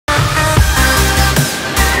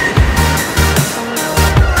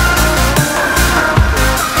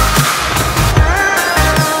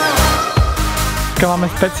Dneska máme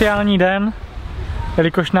speciální den,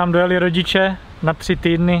 jelikož nám dojeli rodiče na 3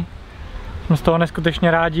 týdny. Jsme z toho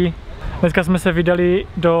neskutečně rádi. Dneska jsme se vydali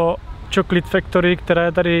do Chocolate Factory, která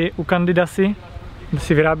je tady u Candidase, kde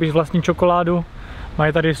si vyrábíš vlastní čokoládu.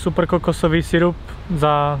 Mají tady super kokosový sirup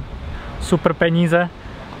za super peníze.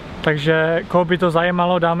 Takže koho by to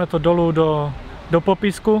zajímalo, dáme to dolů do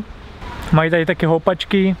popisku. Mají tady také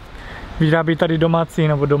houpačky, vyrábí tady domácí.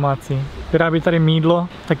 Vyrábí tady mýdlo,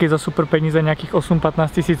 taky za super peníze, nějakých 8-15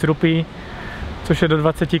 tisíc rupí, což je do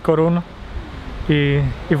 20 korun. I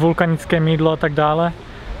vulkanické mýdlo a tak dále.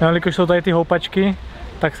 No, jelikož jsou tady ty houpačky,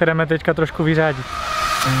 tak se jdeme teďka trošku vyřádit.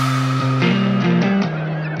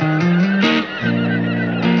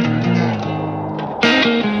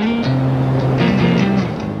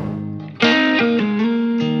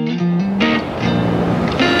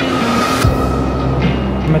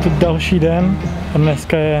 Máme tu další den a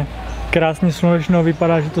dneska je krásně slunečno,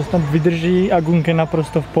 vypadá, že to snad vydrží, agung je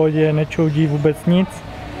naprosto v pohodě, nečoudí vůbec nic.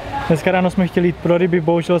 Dneska ráno jsme chtěli jít pro ryby,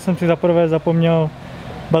 bohužel jsem si zaprvé zapomněl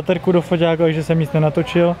baterku do foťáku, takže jsem nic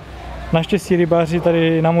nenatočil. Naštěstí rybáři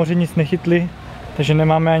tady na moři nic nechytli, takže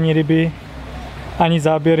nemáme ani ryby, ani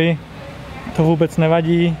záběry. To vůbec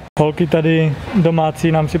nevadí. Holky tady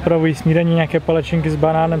domácí nám připravují snídaní, nějaké palečinky s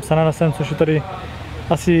banánem, s ananasem, což je tady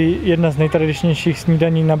asi jedna z nejtradičnějších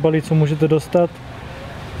snídaní na Bali, co můžete dostat.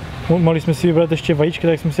 Mohli jsme si vybrat ještě vajíčka,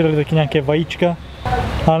 tak jsme si dali taky nějaké vajíčka.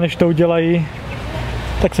 Ale než to udělají,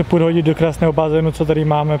 tak se půjdu hodit do krásného bazénu, co tady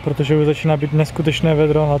máme, protože už začíná být neskutečné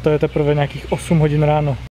vedro a to je teprve nějakých 8 hodin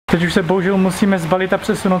ráno. Teď už se bohužel musíme zbalit a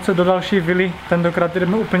přesunout se do další vily. Tentokrát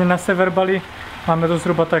jdeme úplně na sever Bali. Máme to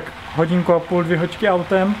zhruba tak 1,5 hodiny, 2 hoďky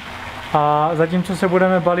autem. A zatímco se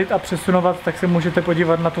budeme balit a přesunovat, tak se můžete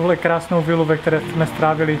podívat na tuhle krásnou vilu, ve které jsme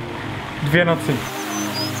strávili 2 noci.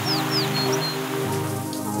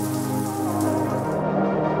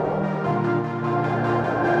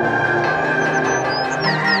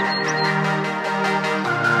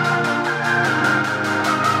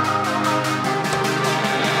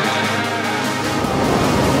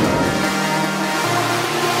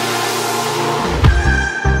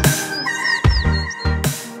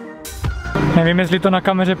 Nevím, jestli to na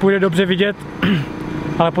kameře půjde dobře vidět,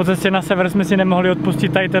 ale po cestě na sever jsme si nemohli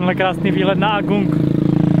odpustit tady tenhle krásný výhled na agung,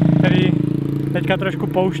 který teďka trošku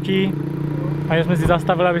pouští a že jsme si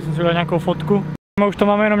zastavili, aby jsme si udělali nějakou fotku. Už to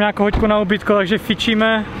máme jenom nějakou hoďku na ubytko, takže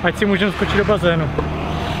fičíme, ať si můžeme skočit do bazénu.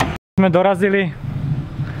 Jsme dorazili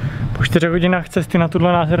po 4 hodinách cesty na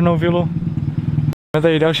tuhle nádhernou vilu. Máme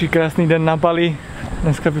tady další krásný den na Bali.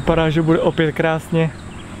 Dneska vypadá, že bude opět krásně.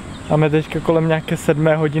 Máme teďka kolem nějaké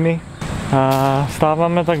 7 hodiny. A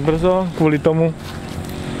vstáváme tak brzo kvůli tomu,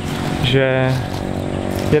 že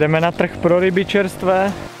jedeme na trh pro ryby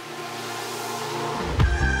čerstvé.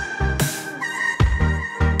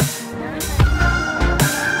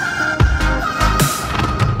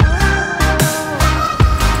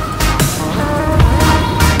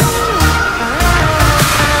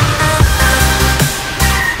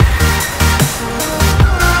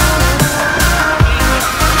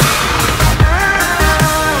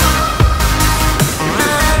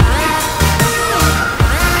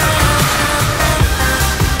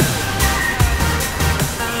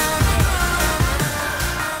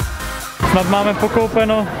 Snad máme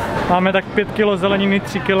pokoupeno, máme tak 5 kg zeleniny,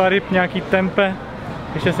 3 kg ryb, nějaký tempe.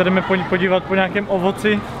 Ještě se jdeme podívat po nějakém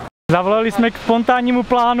ovoci. Zavolali jsme k spontánnímu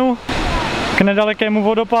plánu, k nedalekému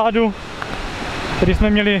vodopádu, který jsme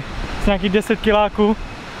měli z nějakých 10 kiláků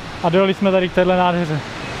a dojeli jsme tady k téhle nádheře.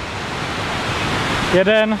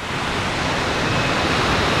 Jeden,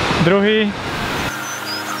 druhý.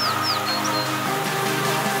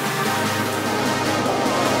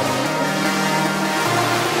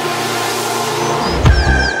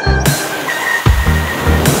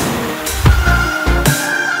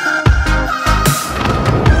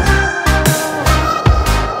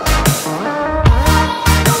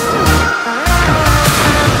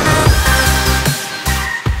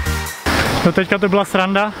 No teďka to byla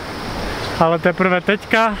sranda, ale teprve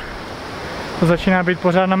teďka to začíná být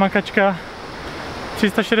pořádná makačka.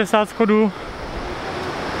 360 schodů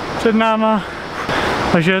před náma,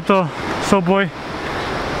 takže je to souboj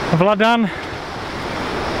Vladan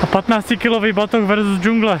a 15-kilový batoh versus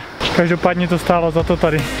džungle. Každopádně to stálo za to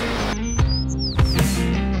tady.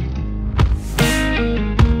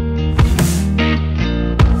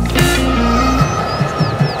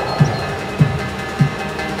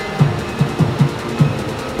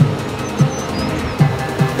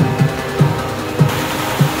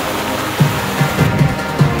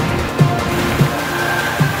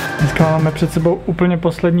 Máme před sebou úplně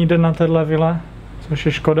poslední den na téhle vile, což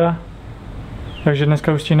je škoda. Takže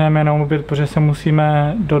dneska už stihneme jenom oběd, protože se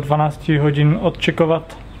musíme do 12 hodin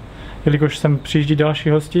odčekovat, jelikož sem přijíždí další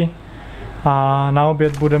hosti. A na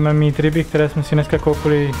oběd budeme mít ryby, které jsme si dneska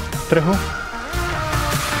koupili v trhu.